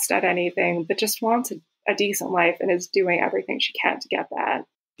best at anything, but just wants a decent life and is doing everything she can to get that.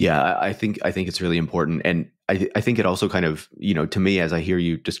 Yeah, I think it's really important. And I think it also kind of, to me, as I hear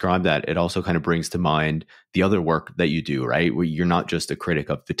you describe that, it also kind of brings to mind the other work that you do, right? Where you're not just a critic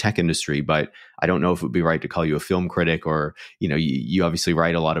of the tech industry, but I don't know if it would be right to call you a film critic or, you obviously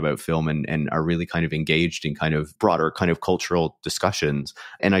write a lot about film and are really kind of engaged in kind of broader kind of cultural discussions.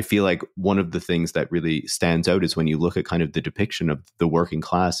 And I feel like one of the things that really stands out is when you look at kind of the depiction of the working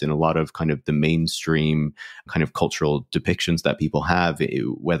class in a lot of kind of the mainstream kind of cultural depictions that people have,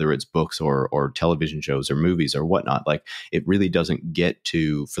 whether it's books or television shows or movies or whatnot, like it really doesn't get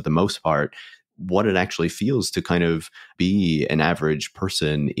to, for the most part, what it actually feels to kind of be an average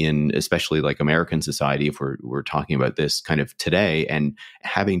person in, especially like American society, if we're talking about this kind of today, and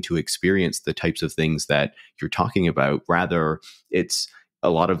having to experience the types of things that you're talking about. Rather, it's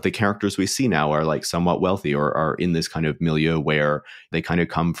a lot of the characters we see now are like somewhat wealthy or are in this kind of milieu where they kind of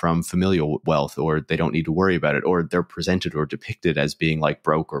come from familial wealth, or they don't need to worry about it, or they're presented or depicted as being like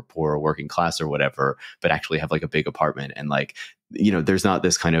broke or poor or working class or whatever, but actually have like a big apartment. And like, there's not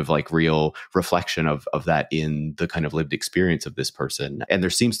this kind of like real reflection of that in the kind of lived experience of this person. And there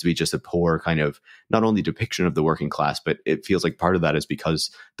seems to be just a poor kind of not only depiction of the working class, but it feels like part of that is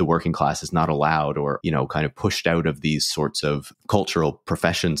because the working class is not allowed or, kind of pushed out of these sorts of cultural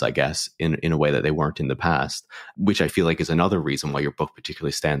professions, I guess, in a way that they weren't in the past, which I feel like is another reason why your book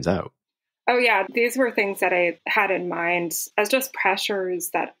particularly stands out. Oh, yeah. These were things that I had in mind as just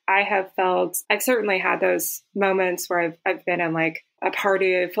pressures that I have felt. I've certainly had those moments where I've been in like a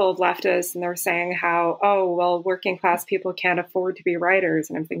party full of leftists and they're saying how, oh, well, working class people can't afford to be writers.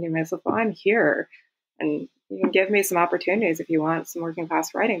 And I'm thinking to myself, well, I'm here and you can give me some opportunities if you want some working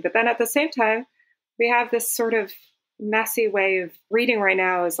class writing. But then at the same time, we have this sort of messy way of reading right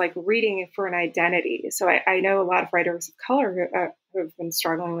now is like reading for an identity. So I know a lot of writers of color who have been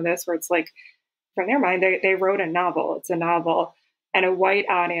struggling with this, where it's like, from their mind, they wrote a novel. It's a novel. And a white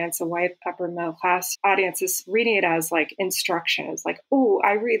audience, a white upper middle class audience is reading it as like instruction. It's like, oh,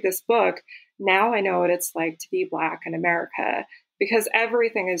 I read this book. Now I know what it's like to be Black in America, because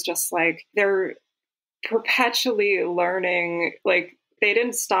everything is just like, they're perpetually learning. Like they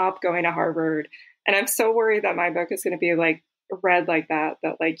didn't stop going to Harvard. And I'm so worried that my book is going to be like read like that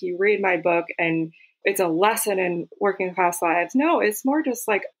like you read my book and it's a lesson in working class lives. No, it's more just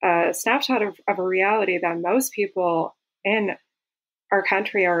like a snapshot of a reality that most people in our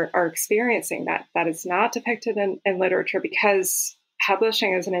country are experiencing that is not depicted in literature, because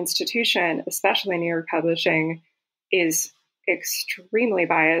publishing as an institution, especially New York publishing, is extremely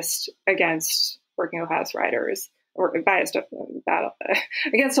biased against working class writers, or biased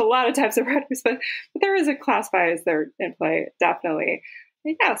against a lot of types of writers, but there is a class bias there in play, definitely.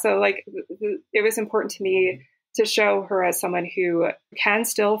 And yeah, so like it was important to me to show her as someone who can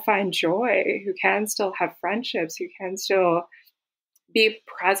still find joy, who can still have friendships, who can still be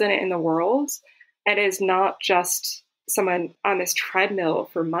present in the world, and is not just someone on this treadmill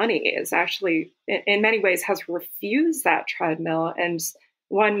for money, is actually in many ways has refused that treadmill. And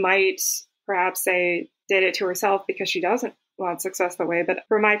one might perhaps say did it to herself because she doesn't want success that way. But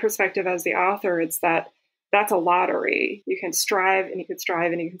from my perspective as the author, it's that's a lottery. You can strive and you can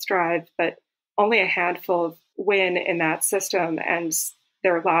strive and you can strive, but only a handful win in that system, and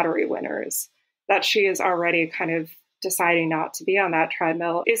they're lottery winners. That she is already kind of deciding not to be on that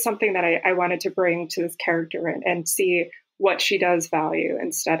treadmill is something that I wanted to bring to this character and see what she does value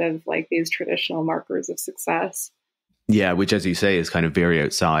instead of like these traditional markers of success. Yeah, which, as you say, is kind of very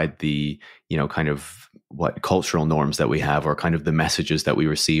outside the, kind of what cultural norms that we have, or kind of the messages that we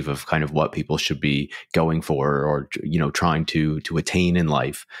receive of kind of what people should be going for, or, trying to attain in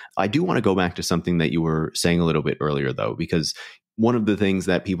life. I do want to go back to something that you were saying a little bit earlier, though, because one of the things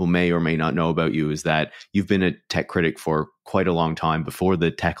that people may or may not know about you is that you've been a tech critic for quite a long time before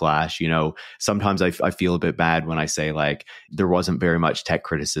the techlash. Sometimes I feel a bit bad when I say like there wasn't very much tech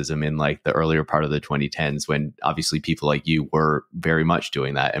criticism in like the earlier part of the 2010s, when obviously people like you were very much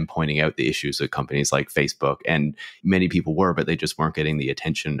doing that and pointing out the issues at companies like Facebook. And many people were, but they just weren't getting the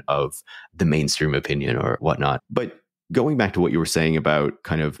attention of the mainstream opinion or whatnot. But going back to what you were saying about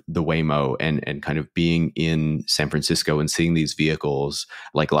kind of the Waymo and kind of being in San Francisco and seeing these vehicles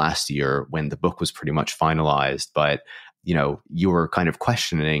like last year when the book was pretty much finalized, but you were kind of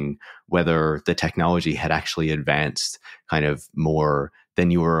questioning whether the technology had actually advanced kind of more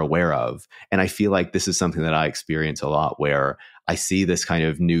than you were aware of. And I feel like this is something that I experience a lot, where I see this kind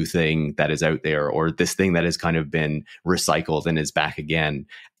of new thing that is out there, or this thing that has kind of been recycled and is back again.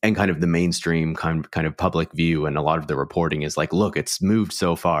 And kind of the mainstream kind of public view and a lot of the reporting is like, look, it's moved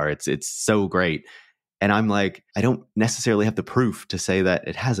so far. It's so great. And I'm like, I don't necessarily have the proof to say that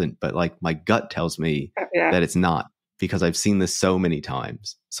it hasn't, but like my gut tells me that it's not, because I've seen this so many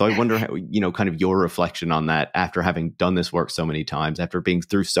times. So I wonder how, kind of your reflection on that after having done this work so many times, after being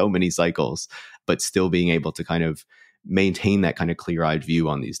through so many cycles, but still being able to kind of maintain that kind of clear-eyed view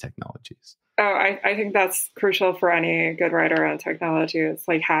on these technologies. Oh, I think that's crucial for any good writer on technology. It's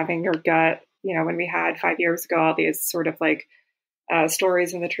like having your gut. When we had 5 years ago, all these sort of like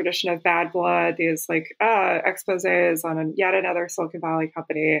stories in the tradition of Bad Blood, these like exposés on yet another Silicon Valley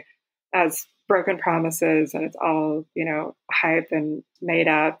company as broken promises, and it's all, hype and made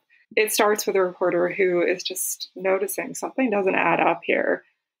up. It starts with a reporter who is just noticing something doesn't add up here.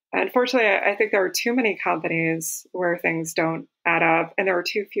 Unfortunately, I think there are too many companies where things don't add up, and there are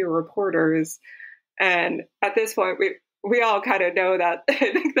too few reporters. And at this point, we all kind of know that. I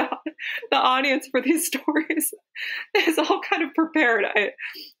think the audience for these stories is all kind of prepared.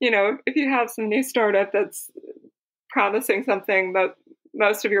 If you have some new startup that's promising something, that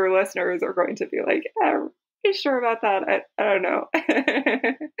most of your listeners are going to be like, are you sure about that? I don't know.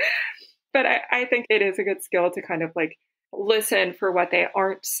 But I think it is a good skill to kind of like listen for what they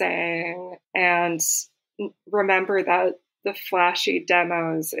aren't saying, and remember that the flashy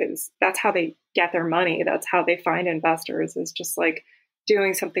demos that's how they get their money. That's how they find investors, is just like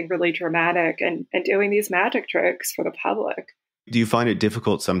doing something really dramatic and doing these magic tricks for the public. Do you find it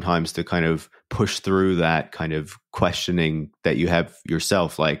difficult sometimes to kind of push through that kind of questioning that you have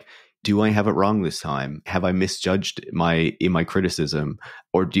yourself? Like, do I have it wrong this time? Have I misjudged in my criticism?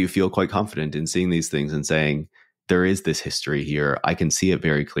 Or do you feel quite confident in seeing these things and saying, there is this history here, I can see it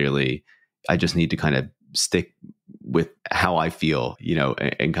very clearly, I just need to kind of stick with how I feel,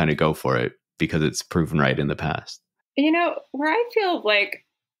 and kind of go for it because it's proven right in the past? Where I feel like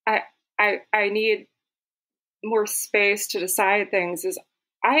I need more space to decide things is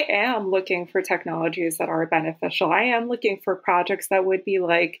I am looking for technologies that are beneficial. I am looking for projects that would be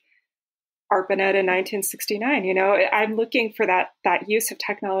like ARPANET in 1969. I'm looking for that use of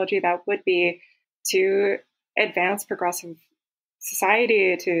technology that would be to advance progressive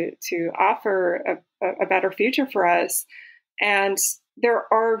society, to offer a better future for us. And there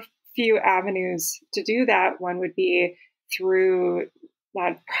are few avenues to do that. One would be through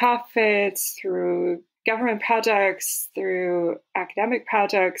nonprofits, through government projects, through academic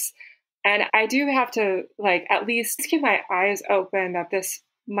projects. And I do have to at least keep my eyes open that this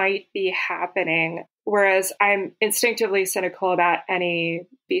might be happening. Whereas I'm instinctively cynical about any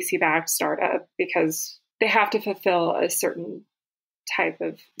VC-backed startup because they have to fulfill a certain type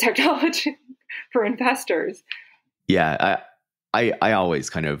of technology for investors. Yeah, I always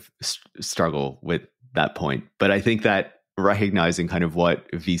kind of struggle with that point. But I think that recognizing kind of what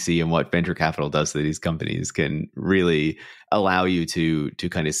VC and what venture capital does to these companies can really allow you to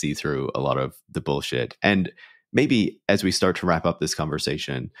kind of see through a lot of the bullshit. And maybe as we start to wrap up this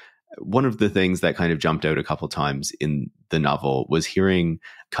conversation, one of the things that kind of jumped out a couple times in the novel was hearing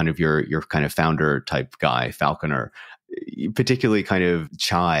kind of your kind of founder type guy, Falconer, particularly kind of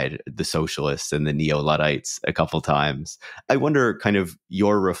chide the socialists and the neo-Luddites a couple times. I wonder kind of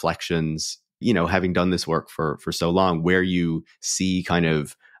your reflections, having done this work for so long, where you see kind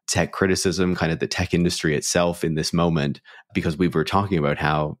of tech criticism, kind of the tech industry itself in this moment, because we were talking about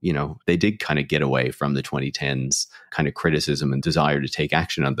how, they did kind of get away from the 2010s kind of criticism and desire to take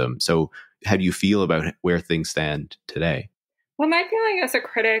action on them. So how do you feel about where things stand today? Well, my feeling as a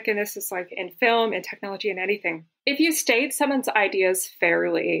critic, and this is like in film and technology and anything, if you state someone's ideas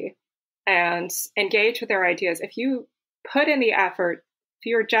fairly and engage with their ideas, if you put in the effort, if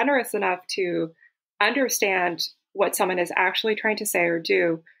you're generous enough to understand what someone is actually trying to say or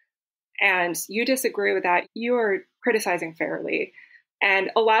do, and you disagree with that, you are criticizing fairly. And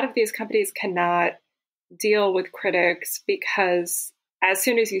a lot of these companies cannot deal with critics because as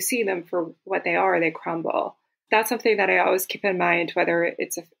soon as you see them for what they are, they crumble. That's something that I always keep in mind, whether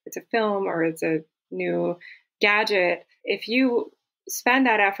it's a film or it's a new gadget. If you spend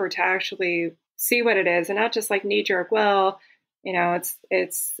that effort to actually see what it is and not just like knee jerk, well,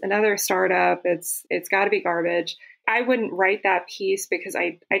 it's another startup. It's got to be garbage. I wouldn't write that piece because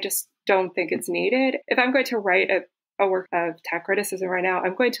I just don't think it's needed. If I'm going to write a work of tech criticism right now,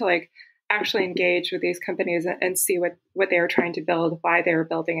 I'm going to actually engage with these companies and see what they are trying to build, why they're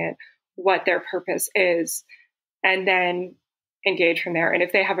building it, what their purpose is, and then engage from there. And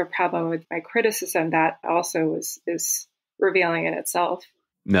if they have a problem with my criticism, that also is revealing in itself.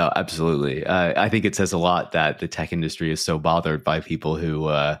 No, absolutely. I think it says a lot that the tech industry is so bothered by people who,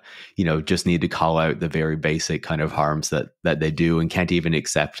 just need to call out the very basic kind of harms that they do and can't even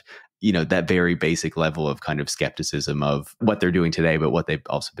accept, that very basic level of kind of skepticism of what they're doing today, but what they've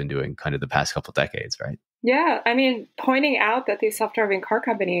also been doing kind of the past couple decades, right? Yeah. I mean, pointing out that these self-driving car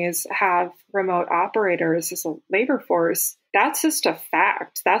companies have remote operators as a labor force, that's just a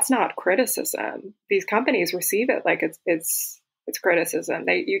fact. That's not criticism. These companies receive it like it's criticism.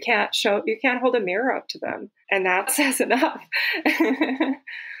 You can't hold a mirror up to them, and that says enough.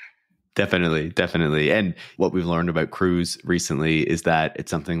 Definitely. And what we've learned about Cruise recently is that it's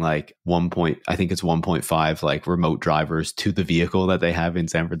something like 1.5 like remote drivers to the vehicle that they have in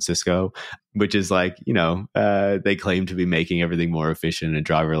San Francisco, which is like, they claim to be making everything more efficient and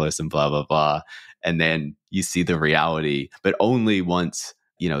driverless and blah, blah, blah. And then you see the reality, but only once,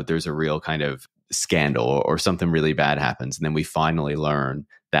 there's a real kind of scandal or something really bad happens. And then we finally learn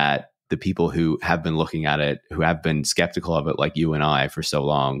that the people who have been looking at it, who have been skeptical of it, like you and I for so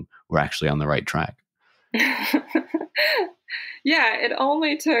long, were actually on the right track. Yeah, it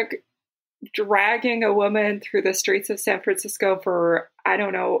only took dragging a woman through the streets of San Francisco for, I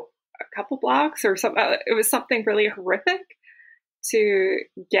don't know, a couple blocks or something. It was something really horrific to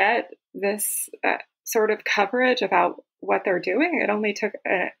get this sort of coverage about what they're doing. It only took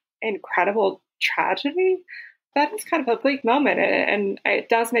an incredible tragedy. That is kind of a bleak moment. And it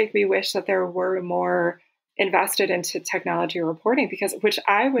does make me wish that there were more invested into technology reporting, which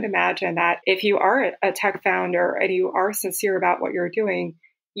I would imagine that if you are a tech founder and you are sincere about what you're doing,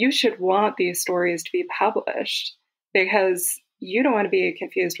 you should want these stories to be published, because you don't want to be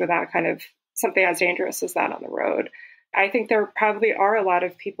confused with that kind of something as dangerous as that on the road. I think there probably are a lot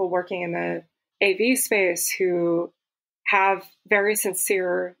of people working in the AV space who have very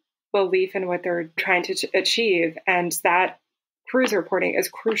sincere belief in what they're trying to achieve, and that Cruise reporting is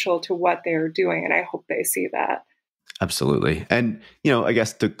crucial to what they're doing, and I hope they see that. Absolutely. And, I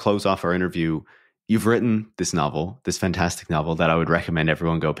guess to close off our interview, you've written this novel, this fantastic novel that I would recommend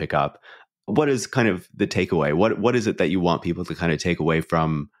everyone go pick up. What is kind of the takeaway? What is it that you want people to kind of take away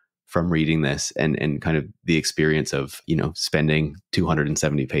from reading this and kind of the experience of, spending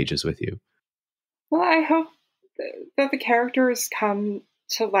 270 pages with you? Well, I hope that the characters come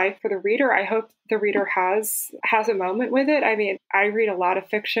to life for the reader. I hope the reader has a moment with it. I mean, I read a lot of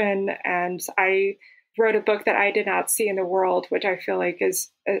fiction, and I wrote a book that I did not see in the world, which I feel like is,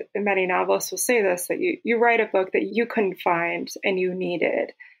 many novelists will say this, that you write a book that you couldn't find and you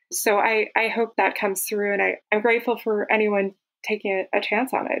needed. So I hope that comes through, and I'm grateful for anyone taking a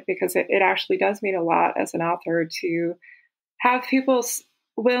chance on it, because it actually does mean a lot as an author to have people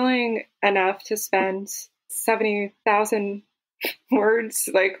willing enough to spend 70,000 words,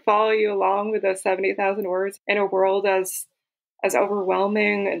 follow you along with those 70,000 words in a world as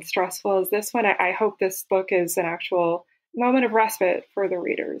overwhelming and stressful as this one. I hope this book is an actual moment of respite for the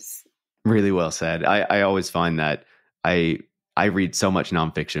readers. Really well said. I always find that I read so much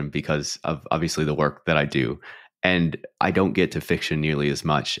nonfiction because of obviously the work that I do. And I don't get to fiction nearly as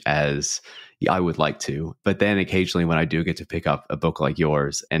much as I would like to. But then occasionally when I do get to pick up a book like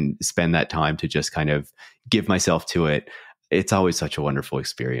yours and spend that time to just kind of give myself to it, it's always such a wonderful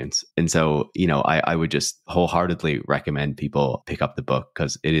experience. And so, I would just wholeheartedly recommend people pick up the book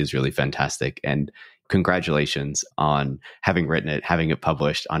because it is really fantastic. And congratulations on having written it, having it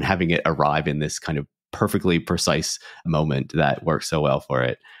published, on having it arrive in this kind of perfectly precise moment that works so well for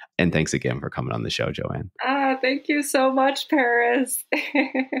it. And thanks again for coming on the show, Joanne. Thank you so much, Paris.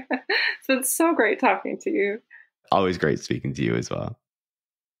 It's been so great talking to you. Always great speaking to you as well.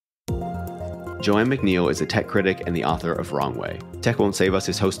 Joanne McNeil is a tech critic and the author of Wrong Way. Tech Won't Save Us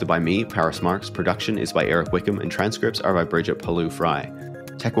is hosted by me, Paris Marx. Production is by Eric Wickham, and transcripts are by Brigitte Pawliw-Fry.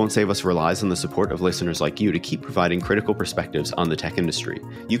 Tech Won't Save Us relies on the support of listeners like you to keep providing critical perspectives on the tech industry.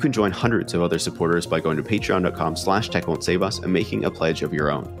 You can join hundreds of other supporters by going to patreon.com/techwon'tsaveus and making a pledge of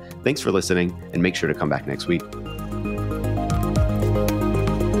your own. Thanks for listening, and make sure to come back next week.